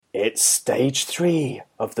It's stage 3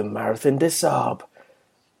 of the Marathon des Sables.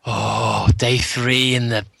 Oh, day 3 in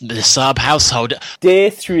the Saab household.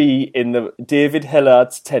 Day 3 in the David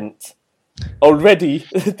Hillard's tent. Already,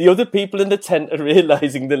 the other people in the tent are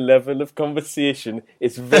realising the level of conversation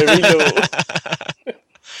is very low.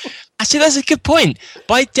 Actually, that's a good point.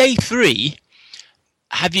 By day 3,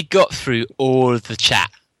 have you got through all of the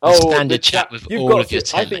chat? The standard chat with all of your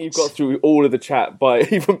teammates? I think you've got through all of the chat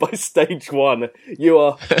even by stage 1. You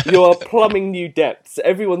are plumbing new depths.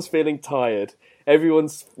 Everyone's feeling tired.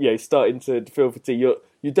 Everyone's starting to feel fatigue.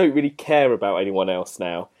 You don't really care about anyone else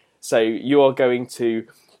now. So you're going to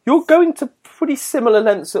pretty similar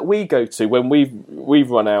lengths that we go to when we've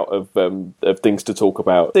run out of things to talk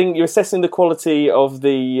about. You're assessing the quality of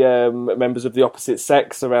the members of the opposite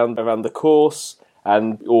sex around the course,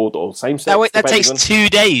 and or same sex. That takes 2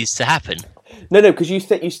 days to happen. No, because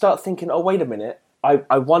you start thinking, oh wait a minute,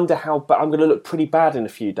 I wonder but I'm going to look pretty bad in a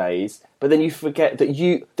few days. But then you forget that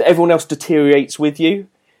everyone else deteriorates with you.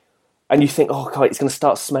 And you think, oh God, it's going to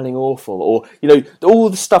start smelling awful, or all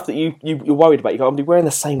the stuff that you're worried about. You go, I'm be wearing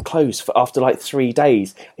the same clothes after like 3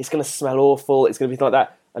 days. It's going to smell awful. It's going to be like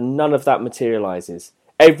that, and none of that materialises.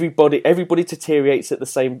 Everybody deteriorates at the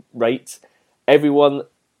same rate. Everyone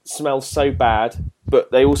smells so bad,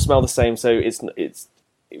 but they all smell the same. So it's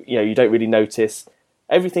you don't really notice.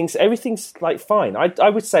 Everything's like fine. I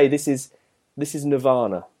would say this is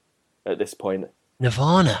Nirvana at this point.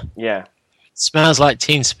 Nirvana. Yeah. Smells like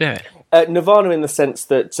Teen Spirit. Nirvana in the sense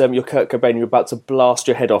that you're Kurt Cobain, you're about to blast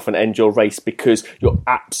your head off and end your race because you're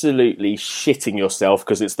absolutely shitting yourself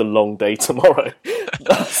because it's the long day tomorrow.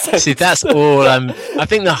 See, that's all. I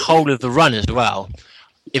think the whole of the run as well.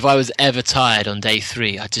 If I was ever tired on day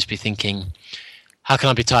 3, I'd just be thinking, how can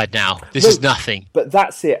I be tired now? This is nothing. But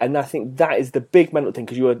that's it, and I think that is the big mental thing,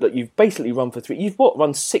 because you've basically run for 3. You've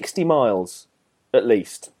run 60 miles at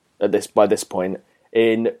least by this point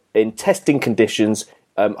in testing conditions.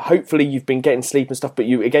 Hopefully you've been getting sleep and stuff, but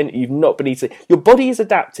you've not been eating. Your body is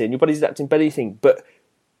adapting. Your body's adapting better than you think, but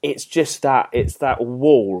it's just it's that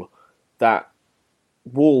wall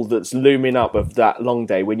that's looming up of that long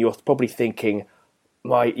day when you're probably thinking,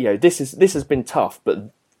 this has been tough,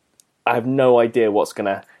 but I have no idea what's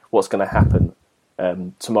gonna happen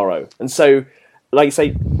tomorrow. And so, like you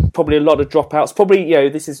say, probably a lot of dropouts. Probably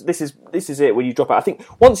this is it when you drop out. I think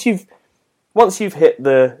once you've hit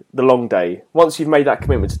the long day, once you've made that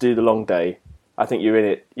commitment to do the long day, I think you're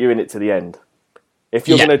in it to the end. If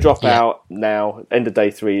you're going to drop out now, end of day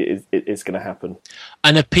 3 it's going to happen.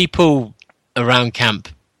 And are people around camp,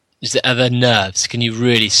 are there nerves? Can you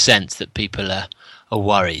really sense that people are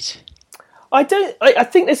worried? I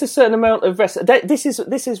think there's a certain amount of rest. This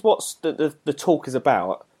is what the talk is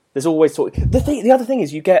about. There's always talk. The other thing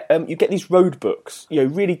is you get these road books,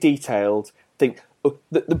 really detailed.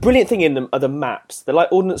 The brilliant thing in them are the maps. They're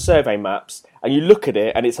like Ordnance Survey maps, and you look at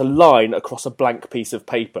it, and it's a line across a blank piece of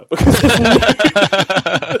paper because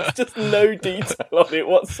there's just no detail on it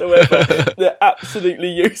whatsoever. They're absolutely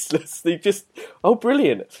useless. They just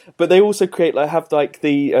brilliant. But they also have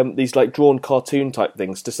these drawn cartoon type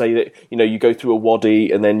things to say that you go through a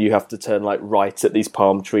wadi and then you have to turn right at these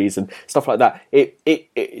palm trees and stuff like that.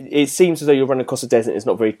 It seems as though you're running across a desert. It's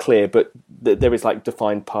not very clear, but there is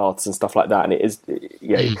defined paths and stuff like that, and it is.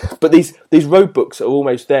 But these road books are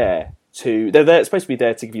almost there they're supposed to be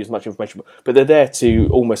there to give you as much information, but they're there to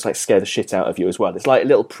almost scare the shit out of you as well. It's like a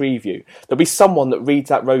little preview. There'll be someone that reads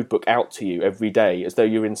that road book out to you every day as though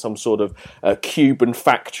you're in some sort of Cuban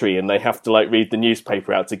factory and they have to read the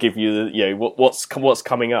newspaper out to give you what's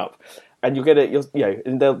coming up. And you'll get it,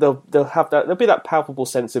 and they'll have that. There'll be that palpable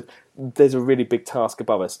sense of there's a really big task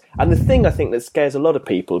above us. And the thing I think that scares a lot of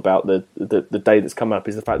people about the day that's coming up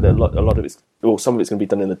is the fact that a lot of it's, or some of it's going to be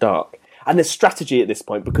done in the dark. And there's strategy at this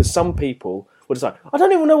point because some people will decide, I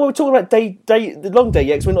don't even know what we're talking about the long day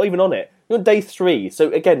yet because we're not even on it. You're on day 3,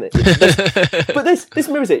 so again, but this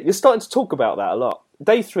mirrors it. You're starting to talk about that a lot.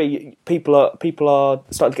 Day 3, people are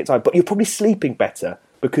starting to get tired, but you're probably sleeping better.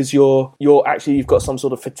 Because you've got some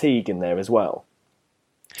sort of fatigue in there as well.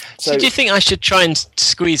 So do you think I should try and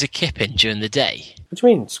squeeze a kip in during the day? What do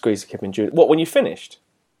you mean squeeze a kip in during? What, when you finished?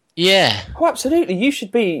 Yeah. Oh, absolutely. You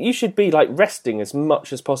should be resting as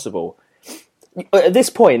much as possible. At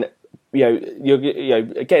this point, you're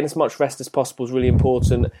getting as much rest as possible is really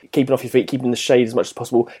important. Keeping off your feet, keeping in the shade as much as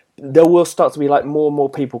possible. There will start to be more and more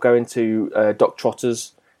people going to dock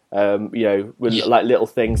trotters. With little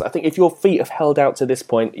things. I think if your feet have held out to this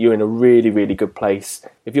point, you're in a really, really good place.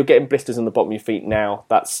 If you're getting blisters on the bottom of your feet now,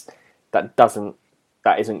 that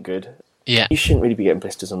isn't good. Yeah, you shouldn't really be getting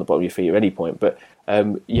blisters on the bottom of your feet at any point. But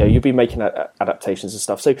you'll be making adaptations and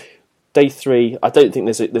stuff. So Day 3, I don't think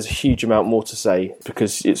there's a huge amount more to say,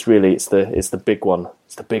 because it's the big one.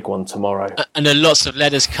 It's the big one tomorrow. And there are lots of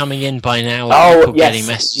letters coming in by now. Oh, yes. Getting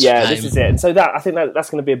messages Yeah, this is it. And so I think that's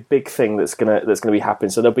going to be a big thing that's going to be happening.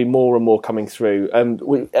 So there'll be more and more coming through.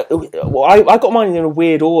 I got mine in a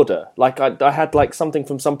weird order. Like I had like something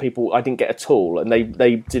from some people I didn't get at all, and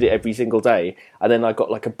they did it every single day. And then I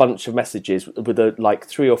got like a bunch of messages with like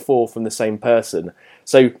 3 or 4 from the same person.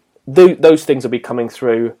 So those things will be coming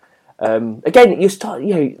through. Again, you start,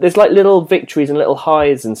 there's like little victories and little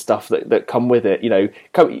highs and stuff that come with it.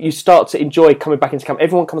 You start to enjoy coming back into camp.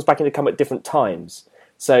 Everyone comes back into camp at different times.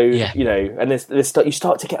 So, and you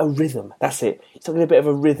start to get a rhythm. That's it. You start to get a bit of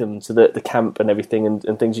a rhythm to the camp and everything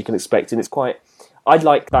and things you can expect. And it's quite, I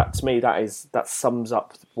like that. To me, that sums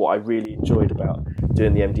up what I really enjoyed about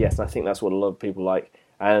doing the MdS. And I think that's what a lot of people like.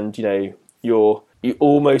 And, you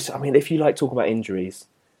almost, I mean, if you like talking about injuries,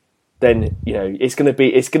 then it's going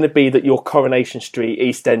to be that your Coronation Street,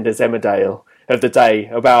 EastEnders, Emmerdale of the day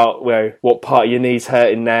about what part of your knee's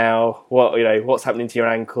hurting now, what's happening to your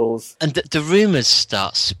ankles, and the rumours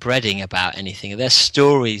start spreading about anything. There's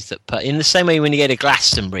stories that in the same way when you go to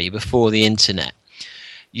Glastonbury before the internet,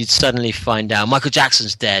 you'd suddenly find out Michael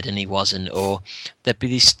Jackson's dead and he wasn't, or there'd be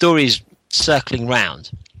these stories circling round,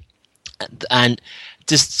 and.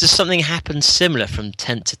 Does something happen similar from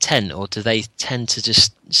tent to tent, or do they tend to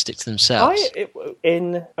just stick to themselves?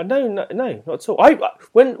 No, not at all.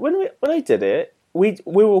 When I did it, we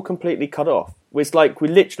were all completely cut off. It's like we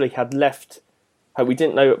literally had left. We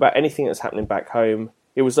didn't know about anything that's happening back home.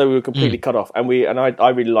 It was though we were completely cut off, and I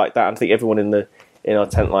really like that. And I think everyone in our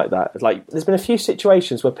tent like that. It's like there's been a few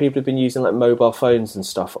situations where people have been using like mobile phones and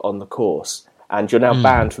stuff on the course. And you're now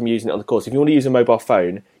banned from using it on the course. If you want to use a mobile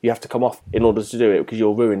phone, you have to come off in order to do it because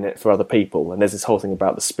you'll ruin it for other people. And there's this whole thing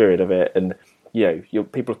about the spirit of it. And,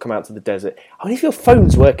 people have come out to the desert. I mean, if your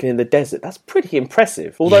phone's working in the desert, that's pretty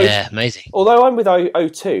impressive. Yeah, amazing. Although I'm with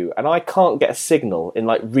O2 and I can't get a signal in,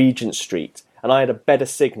 like, Regent Street. And I had a better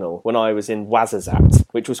signal when I was in Ouazzazate,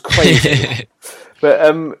 which was crazy.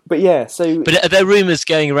 But yeah, so... But are there rumours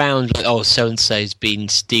going around, like, so-and-so's been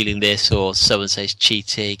stealing this, or so-and-so's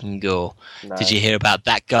cheating, or no. Did you hear about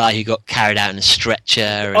that guy who got carried out in a stretcher?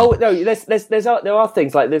 And... Oh, no, there are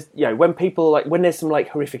things, like, when people, like, when there's some, like,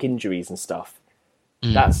 horrific injuries and stuff,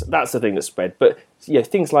 that's the thing that's spread. But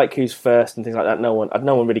things like who's first and things like that, no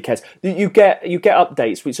one really cares. You get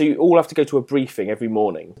updates, so you all have to go to a briefing every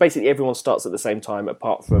morning. Basically, everyone starts at the same time,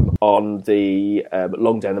 apart from on the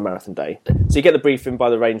long day and the marathon day. So you get the briefing by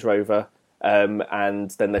the Range Rover, and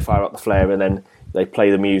then they fire up the flare, and then they play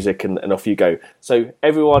the music, and off you go. So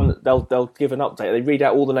everyone, they'll give an update. They read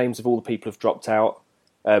out all the names of all the people who've dropped out.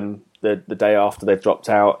 The day after they've dropped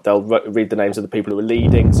out, they'll read the names of the people who are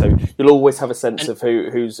leading. So you'll always have a sense of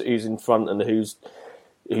who's in front and who's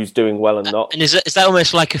doing well and not. And is that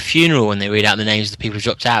almost like a funeral when they read out the names of the people who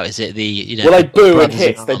dropped out? Is it the Well, they boo and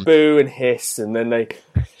hiss. They boo and hiss, and then they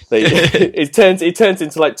it turns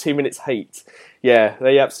into like 2 minutes hate. Yeah,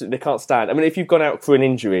 they can't stand. I mean, if you've gone out for an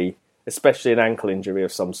injury, especially an ankle injury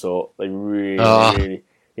of some sort, they really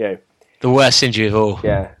the worst injury of all.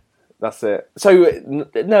 Yeah. That's it. So,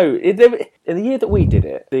 no, in the year that we did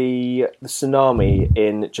it, the tsunami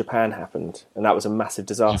in Japan happened, and that was a massive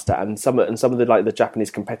disaster. And some of the Japanese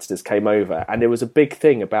competitors came over, and there was a big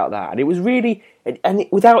thing about that. And it was really,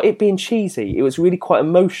 without it being cheesy, it was really quite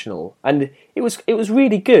emotional, and it was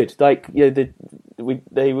really good. Like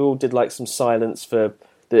they all did like some silence for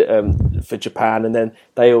Japan, and then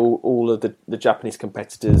they all of the Japanese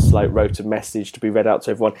competitors like wrote a message to be read out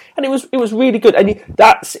to everyone, and it was really good. And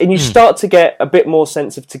you start to get a bit more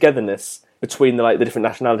sense of togetherness between the different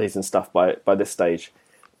nationalities and stuff by this stage.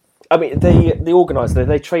 I mean, the organisers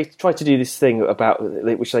they try to do this thing about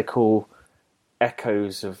which they call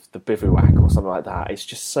echoes of the bivouac or something like that. It's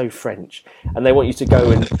just so French, and they want you to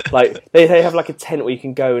go and they have like a tent where you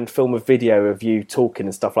can go and film a video of you talking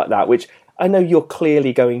and stuff like that, which I know you're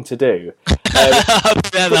clearly going to do.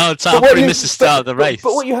 Probably miss the start of the race.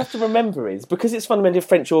 But what you have to remember is, because it's fundamentally a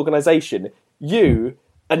French organisation, you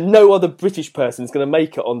and no other British person is going to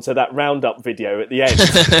make it onto that roundup video at the end.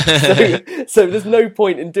 so there's no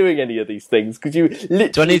point in doing any of these things, because you literally...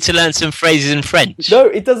 Do I need to learn some phrases in French? No,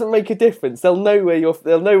 it doesn't make a difference. They'll know where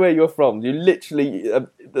you're from. You literally,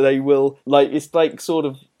 they will, it's like sort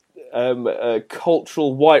of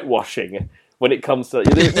cultural whitewashing. When it comes to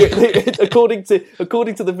according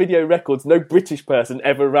to the video records, no British person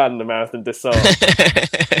ever ran the Marathon des Sables.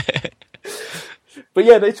 But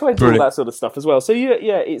yeah, they try and do all that sort of stuff as well. So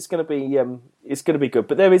it's going to be good.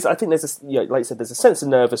 But I think there's like I said, there's a sense of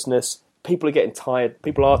nervousness. People are getting tired.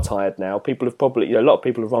 People are tired now. People have probably, a lot of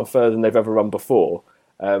people have run further than they've ever run before.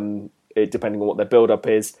 depending on what their build-up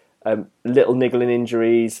is. Little niggling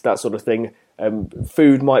injuries, that sort of thing.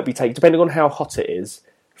 Food might be taken, depending on how hot it is.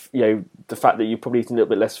 The fact that you're probably eating a little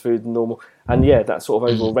bit less food than normal, and that sort of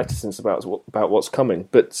overall reticence about what's coming.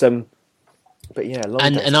 But yeah,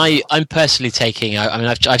 I'm personally taking. I mean,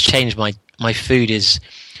 I've changed my food is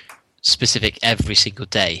specific every single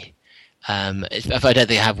day. If I don't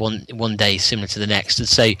think I have one day similar to the next, and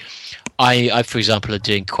so I for example, are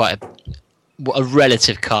doing quite a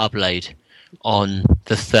relative carb load on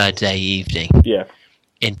the third day evening. Yeah.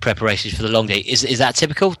 In preparation for the long day. Is that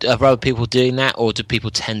typical? Are other people doing that, or do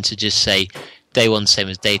people tend to just say day 1 same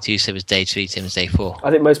as day 2, same as day 3, same as day 4?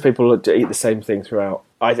 I think most people eat the same thing throughout.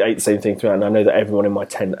 I ate the same thing throughout, and I know that everyone in my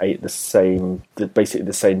tent ate basically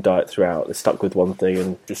the same diet throughout. They stuck with one thing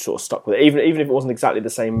and just sort of stuck with it. Even if it wasn't exactly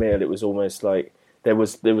the same meal, it was almost like there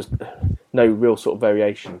was no real sort of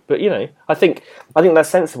variation. But I think that's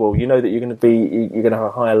sensible. You know that you're going to have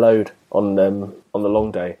a higher load on the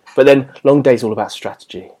long day. But then long day's all about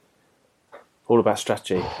strategy. All about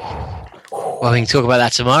strategy. Well, we can talk about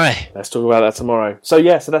that tomorrow. Let's talk about that tomorrow. So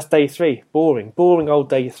that's day 3. Boring old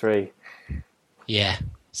day 3. Yeah.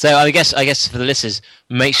 So I guess for the listeners,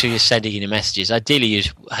 make sure you're sending in your messages. Ideally,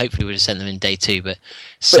 hopefully we'd have sent them in day 2, but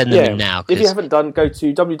send them in now. If you haven't done, go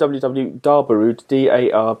to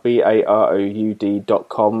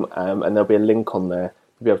www.darbarood.com, and there'll be a link on there.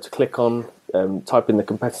 You'll be able to click on, type in the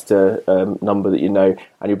competitor number that you know,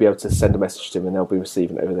 and you'll be able to send a message to them, and they'll be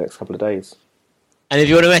receiving it over the next couple of days. And if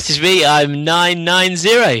you want to message me, I'm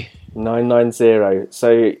 990. 990.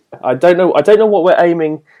 So I don't know what we're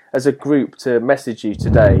aiming as a group to message you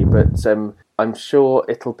today, but I'm sure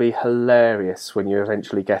it'll be hilarious when you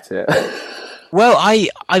eventually get it. Well, I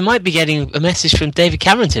might be getting a message from David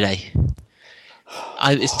Cameron today.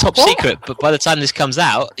 It's top secret, but by the time this comes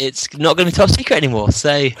out, it's not going to be top secret anymore.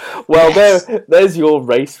 So, well, there's your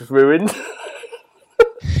race ruined.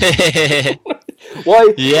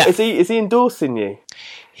 Why? Yeah. Is he endorsing you?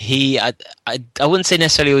 I wouldn't say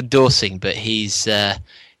necessarily endorsing, but he's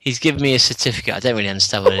given me a certificate. I don't really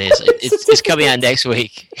understand what it is. It's coming out next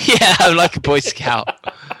week. Yeah, I'm like a Boy Scout.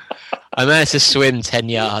 I managed to swim 10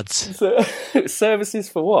 yards. So, services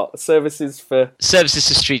for what? Services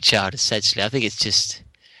to Street Child, essentially. I think it's just...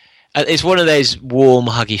 It's one of those warm,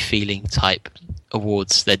 huggy feeling type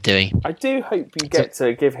awards they're doing. I do hope you get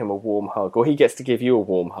to give him a warm hug, or he gets to give you a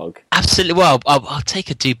warm hug. Absolutely. Well, I'll take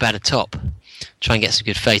a do-bad top. Try and get some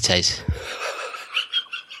good photos.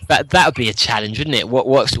 That would be a challenge, wouldn't it?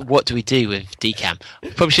 What do we do with DCAM?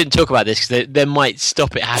 Probably shouldn't talk about this because they might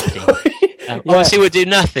stop it happening. Obviously, we'll do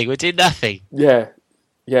nothing. Yeah.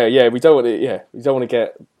 We don't want to. Yeah, we don't want to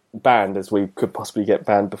get banned, as we could possibly get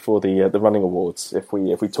banned before the running awards if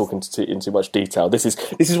we talk in too much detail. This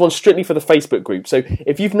is one strictly for the Facebook group. So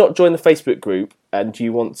if you've not joined the Facebook group and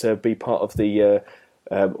you want to be part of the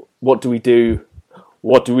what do we do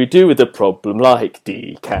with a problem like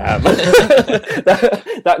DCAM?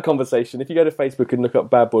 that conversation. If you go to Facebook and look up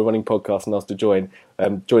Bad Boy Running Podcast and ask to join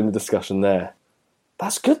the discussion there.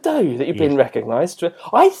 That's good, though, that you've been recognised.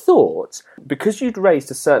 I thought, because you'd raised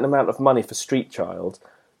a certain amount of money for Street Child,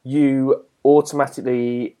 you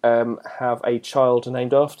automatically have a child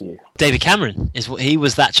named after you. David Cameron he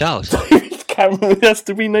was that child. David Cameron has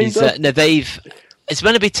to be named after. No, it's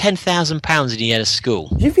meant to be £10,000 and he had a school.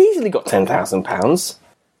 You've easily got £10,000.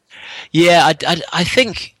 Yeah, I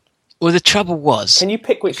think. Well, the trouble was. Can you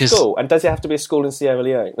pick which school? And does it have to be a school in Sierra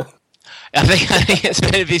Leone? I think it's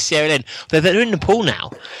going to be Sierra Leone. They're in Nepal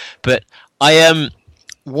now. But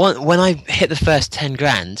when I hit the first 10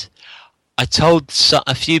 grand, I told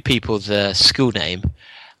a few people the school name,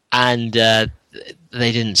 and they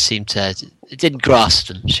didn't seem to. It didn't grasp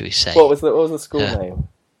them, shall we say? What was the school name?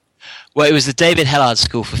 Well, it was the David Hellard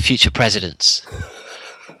School for Future Presidents.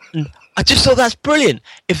 I just thought that's brilliant.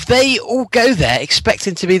 If they all go there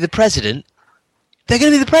expecting to be the president, they're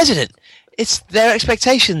going to be the president. It's their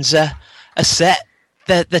expectations are set,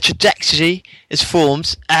 their trajectory is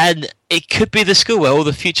formed, and it could be the school where all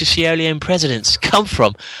the future Sierra Leone presidents come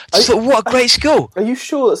from. I just thought, what a great school. Are you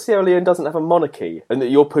sure that Sierra Leone doesn't have a monarchy and that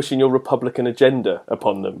you're pushing your Republican agenda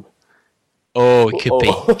upon them? Oh, it could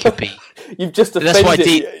be. You've just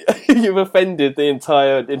offended. You've offended the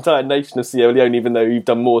entire nation of Sierra Leone, even though you've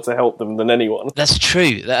done more to help them than anyone. That's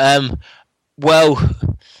true. Well,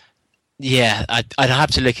 yeah, I'd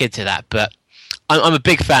have to look into that, but I'm a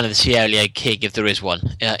big fan of the Sierra Leone king, if there is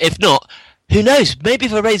one. If not, who knows? Maybe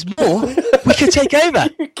if I raise more, we could take over.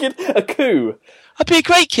 A coup. I'd be a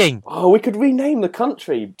great king. Oh, we could rename the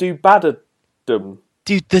country. Dubadum. The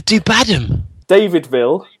Dubadum.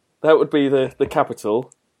 Davidville. That would be the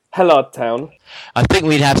capital. Hellard Town. I think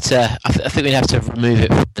we'd have to. I think we'd have to remove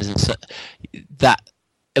it from that.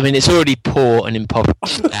 I mean, it's already poor and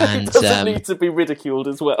impoverished, and Does it need to be ridiculed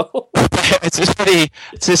as well? it's pretty,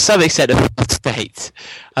 to some extent, a failed state.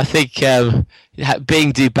 I think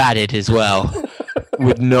being do-badded as well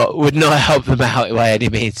would not help them out by any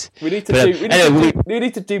means. We need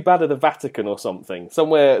to do bad at the Vatican or something.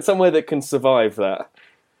 Somewhere that can survive that.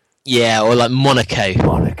 Yeah, or like Monaco.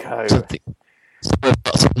 Something with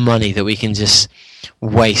lots of money that we can just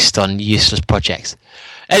waste on useless projects.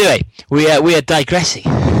 Anyway, we are digressing.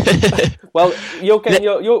 Well,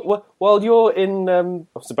 while you're in, I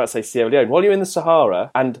was about to say Sierra Leone, while you're in the Sahara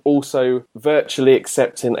and also virtually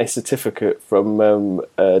accepting a certificate from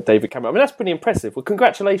David Cameron. I mean, that's pretty impressive. Well,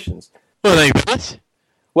 congratulations. Well, thank you very much.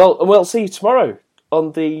 Well, and we'll see you tomorrow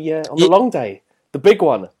on the long day, the big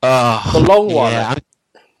one, the long one.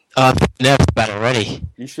 I'm nervous about it already.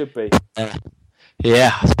 You should be.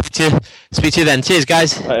 Yeah, speak to you then. Cheers,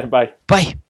 guys. Bye. Bye.